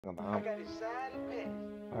I got it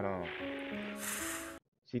signed. Hold on.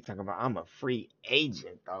 She talking about I'm a free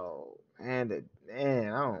agent though. Man,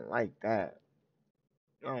 I don't like that.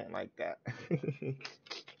 I don't like that.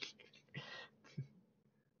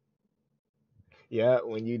 Yeah,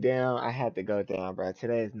 when you down, I had to go down, bro.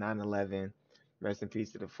 Today is 9/11. Rest in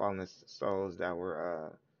peace to the fallen souls that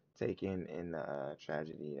were taken in the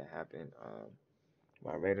tragedy that happened.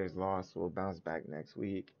 My Raiders lost. We'll bounce back next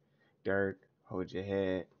week. Dirk, hold your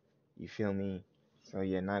head. You feel me? So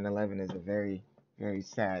yeah, 9/11 is a very, very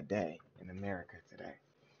sad day in America today.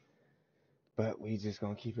 But we just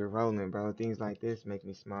gonna keep it rolling, bro. Things like this make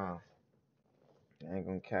me smile. I ain't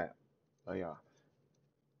gonna cap. Oh y'all.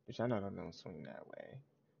 Which I know I don't swing that way.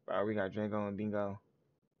 But we got Drego and Bingo.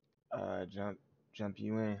 Jump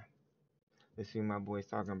you in. Let's see what my boy's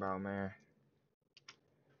talking about, man.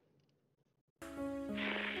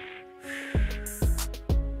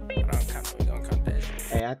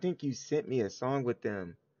 Hey, I think you sent me a song with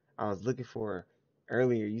them. I was looking for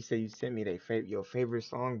earlier. You said you sent me your favorite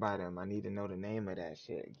song by them. I need to know the name of that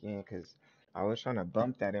shit again, cause I was trying to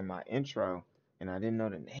bump that in my intro, and I didn't know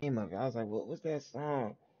the name of it. I was like, what was that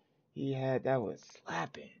song he had that was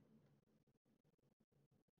slapping?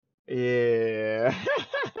 Yeah.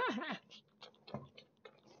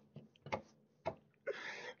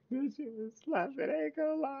 That shit was slapping. I ain't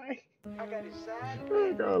gonna lie. I got it signed. I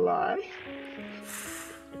ain't gonna lie.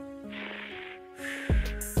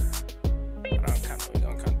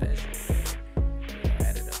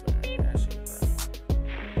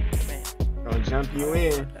 Gonna jump you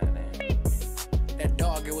in. That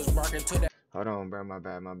dog, it was barking to that. Hold on, bro. My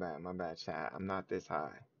bad, chat. I'm not this high.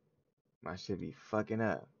 My shit be fucking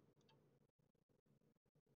up.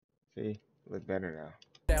 See? Look better now.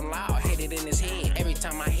 Damn loud, hit it in his head. Every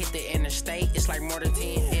time I hit the interstate, it's like more than 10.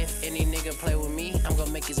 If any nigga play with me, I'm gonna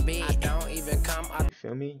make his bed. I don't even come out. You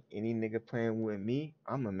feel me? Any nigga playing with me,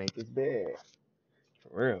 I'm gonna make his bed. For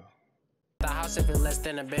real. The house if it's less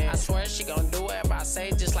than a bed. I swear she gon' do whatever I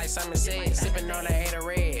say, just like Simon said. Sipping on that 8 of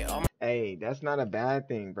red. Oh, Hey, that's not a bad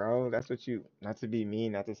thing, bro. That's what you, not to be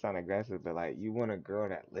mean, not to sound aggressive, but like you want a girl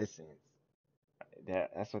that listens.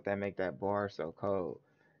 That's what that make that bar so cold.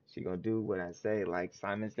 She gonna do what I say, like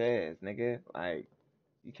Simon says, nigga. Like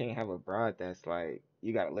you can't have a broad that's like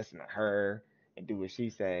you gotta listen to her and do what she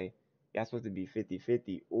say. That's supposed to be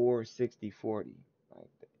 50-50 or 60-40. Like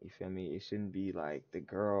you feel me? It shouldn't be like the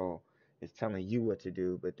girl is telling you what to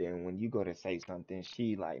do, but then when you go to say something,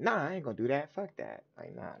 she like, nah, I ain't gonna do that. Fuck that.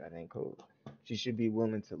 Like, nah, that ain't cool. She should be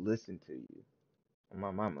willing to listen to you. And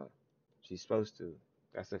my mama, she's supposed to.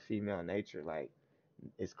 That's a female nature. Like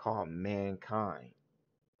it's called mankind.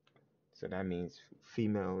 So that means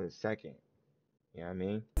female is second. You know what I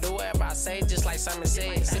mean? do whatever I say, just like Simon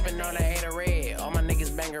said. Sipping on that 8 of red. All my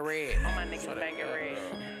niggas bangin' red. All my niggas bangin' red.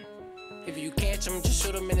 If you catch him, just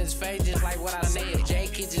shoot him in his face, just like what I said.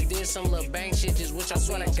 Jake, he just did some little bang shit, just which I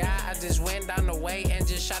swear to God, I just went down the way and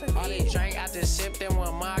just shot it. All this drink, I just sipped in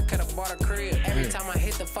one mile, could've bought a crib. Every time I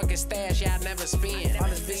hit the fucking stash, yeah, I never spin. All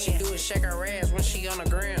this bitch she do is shake her ass when she on the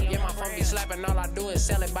gram. Yeah, my phone be slapping, all I do is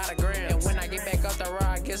sell it by the gram. And when I get back up the road,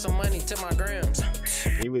 I get some money to my grams.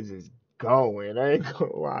 He was just going. I ain't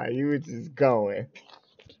gonna lie. He was just going.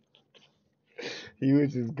 He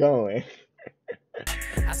was just going.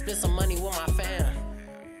 I spent some money with my fam.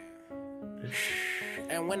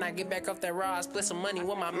 And when I get back up that road, I split some money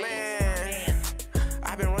with my man.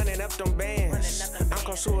 I've been running up them bands. I'm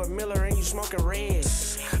Consuela Miller and you smoking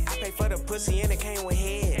reds. I pay for the pussy and it came with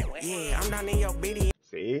head. Yeah, I'm down in your bitty.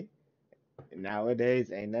 See?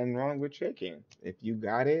 Nowadays, ain't nothing wrong with tricking. If you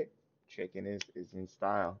got it, tricking is in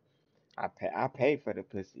style. I paid for the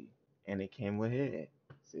pussy, and it came with head.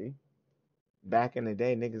 See? Back in the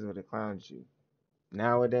day, niggas would have clowned you.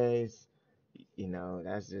 Nowadays,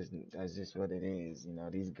 that's just what it is.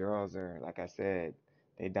 These girls are, like I said,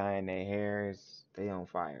 they dyeing their hairs, they on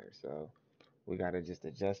fire. So we gotta just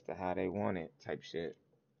adjust to how they want it, type shit.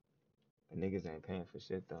 The niggas ain't paying for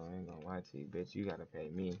shit though. I ain't gonna lie to you, bitch. You gotta pay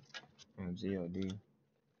me. I'm God.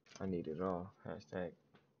 I need it all. Hashtag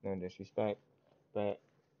no disrespect, but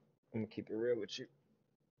I'm gonna keep it real with you.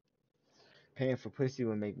 Paying for pussy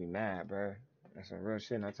would make me mad, bruh. That's some real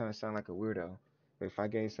shit. Not trying to sound like a weirdo, but if I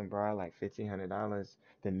gave some bra like $1,500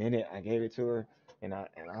 the minute I gave it to her, and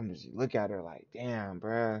I'm just look at her like, damn,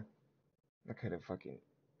 bruh, I could have fucking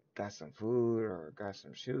got some food or got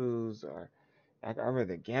some shoes or I'd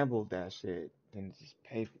rather gamble that shit than just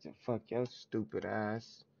pay for to fuck your stupid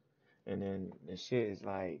ass. And then the shit is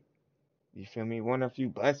like, you feel me? Wonder if you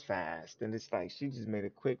bust fast, and it's like she just made a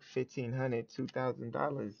quick $1,500,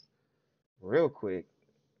 $2,000 real quick.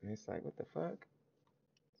 And it's like, what the fuck?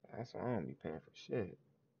 That's why I don't be paying for shit.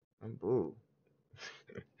 I'm boo.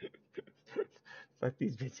 Fuck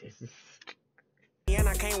these bitches. And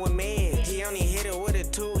I came with meds. He only hit it with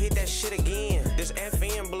it too, hit that shit again. This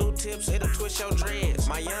FN blue tips, it'll twist your dreads.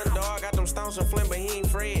 My young dog got them stones and flint, but he ain't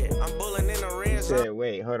Fred. I'm bulling in the red zone. Said,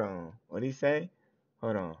 wait, hold on. What'd he say?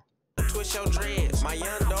 Hold on. Twist your dreads. My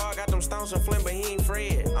young dog got them stones and flint, but he ain't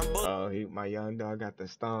Fred. I'm Oh, my young dog got the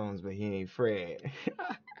stones, but he ain't Fred.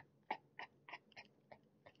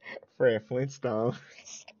 Fred Flintstone.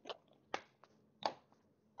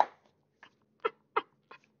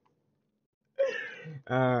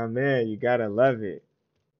 Ah, man, you gotta love it.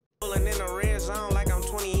 bulling in the red zone like I'm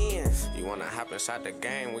 20 in. You wanna hop inside the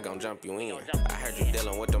game, we gon' jump you in. I heard you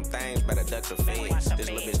dealing with them things, better duck the feds.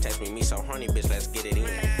 This little bitch text me so horny, bitch, let's get it in.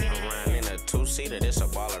 I'm riding in a two-seater, this a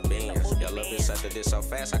baller Benz. Your little bitch sucked this so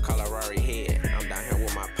fast, I call her Rari head. I'm down here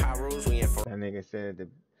with my Pyrus, we in for. That nigga said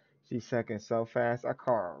she's sucking so fast, I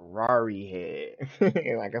call her Rari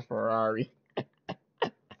head. Like a Ferrari.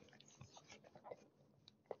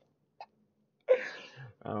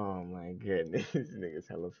 Oh my goodness, this nigga's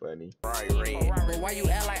hella funny. But why you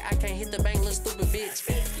act like I can't hit the bank, little stupid bitch?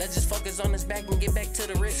 Let's just focus on this back and get back to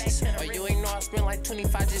the riches. Or you ain't know I spent like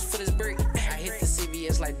 25 just for this brick. I hit the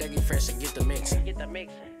CVS like Dougie Fresh and get the mix. Like,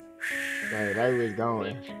 that was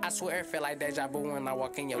going. I swear it felt like deja vu when I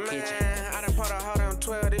walk in your kitchen. I done put a hold on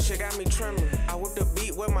 12, this shit got me trembling. I whipped the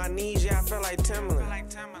beat with my knees, yeah, I feel like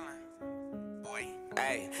Timberland.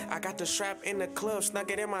 Hey, I got the strap in the club,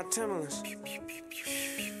 snuck it in my Timberlands.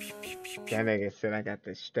 That nigga said I got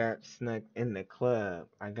the strap snuck in the club.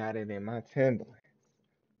 I got it in my Timberlands.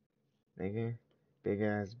 Nigga, big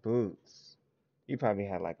ass boots. You probably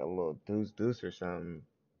had like a little deuce or something.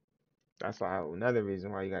 That's why another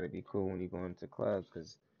reason why you gotta be cool when you go into clubs,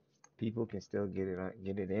 cause people can still get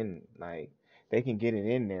it in. Like they can get it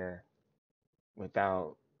in there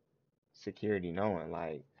without security knowing.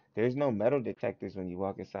 Like there's no metal detectors when you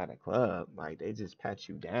walk inside a club. Like they just pat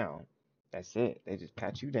you down. That's it. They just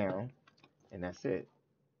pat you down, and that's it.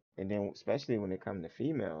 And then especially when it comes to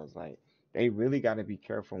females, like they really got to be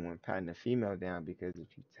careful when patting a female down, because if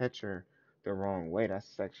you touch her the wrong way, that's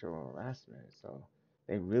sexual harassment. So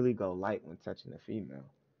they really go light when touching a female.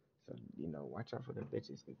 So watch out for the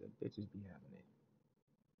bitches, because the bitches be having it.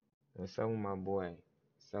 What's up with my boy?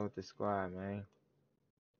 What's up with the squad, man?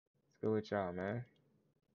 What's good with y'all, man?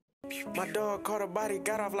 My dog caught a body,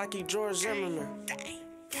 got off like he George Zimmerman.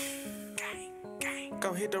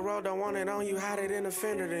 Gon' hit the road, don't want it on you, hide it in the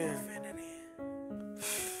fender then.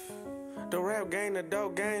 The rap game, the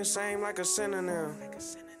dope game, same like a synonym.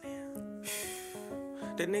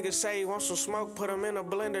 The nigga say he want some smoke, put him in a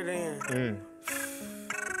blender then.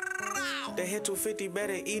 They hit 250,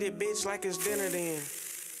 better eat it, bitch, like it's dinner then.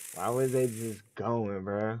 Why was they just going,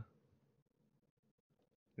 bro?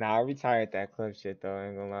 Nah, I retired that club shit though. I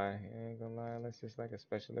ain't gonna lie. That's just like a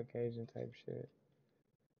special occasion type shit.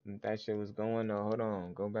 That shit was going though. Hold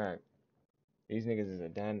on, go back. These niggas is a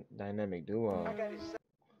dynamic duo.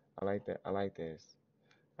 I like that. I like this.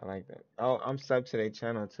 I like that. Oh, I'm sub to their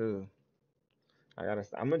channel too. I'm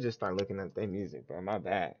gonna just start looking at their music, bro. My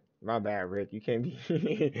bad. My bad, Rick. You can't be.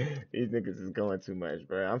 These niggas is going too much,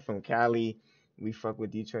 bro. I'm from Cali. We fuck with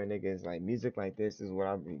Detroit niggas. Like music like this is what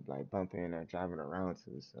I'll be like bumping or driving around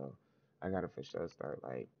to. So I gotta for sure start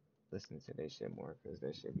like listening to their shit more, cause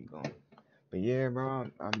that shit be going. But yeah, bro,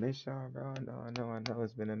 I miss y'all, bro. I know.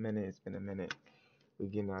 It's been a minute. We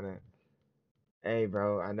getting on it. Hey,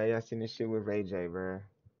 bro, I know y'all seen this shit with Ray J, bro.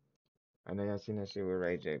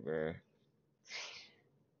 Bro.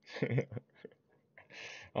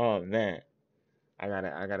 Oh man, I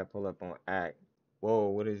gotta pull up on Act. Whoa,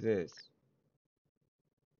 what is this?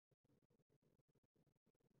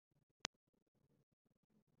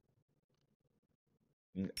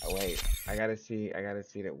 Wait, I gotta see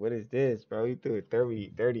that. What is this, bro? You threw it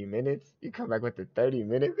 30 minutes? You come back with the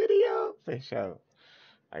 30-minute video? For sure.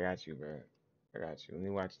 I got you, bro. I got you. Let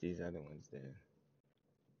me watch these other ones then.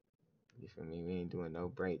 You feel me? We ain't doing no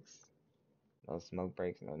breaks. No smoke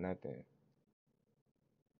breaks, no nothing.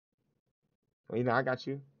 Well, I got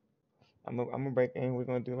you. I'm gonna break in. We're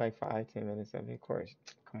gonna do like 5-10 minutes of it, of course.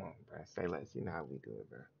 Come on, bro. Say less. You know how we do it,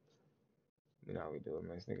 bro. You know how we do it,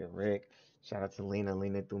 man. This nigga Rick. Shout out to Lena.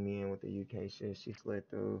 Lena threw me in with the UK shit. She slid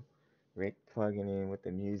through. Rick plugging in with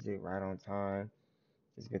the music right on time.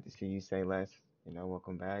 It's good to see you. Say less.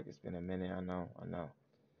 Welcome back. It's been a minute. I know.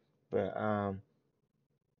 But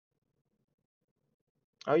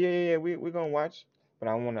oh yeah. We gonna watch. But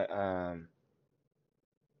I wanna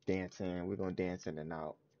dance in. We're gonna dance in and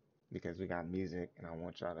out, because we got music, and I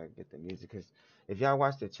want y'all to get the music. Cause if y'all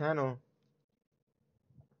watch the channel,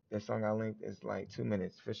 the song I linked is like 2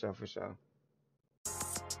 minutes, for sure.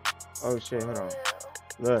 Oh shit, hold on.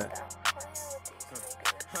 Look,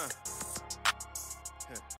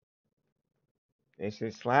 it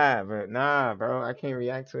should slide, but nah, bro, I can't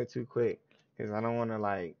react to it too quick because I don't want to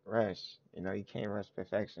like rush. You know, you can't rush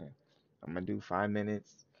perfection. I'm gonna do 5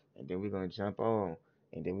 minutes, and then we're gonna jump on,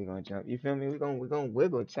 and then we're gonna jump. You feel me? We're gonna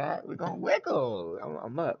wiggle, chat. We're gonna wiggle.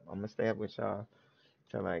 I'm up. I'm gonna stay up with y'all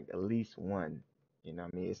till like at least one. You know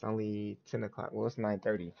what I mean? It's only 10 o'clock. Well, it's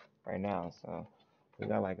 9:30 right now, so we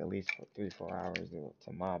got like at least 3, 4 hours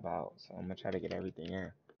to mob out. So I'm gonna try to get everything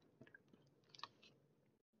in.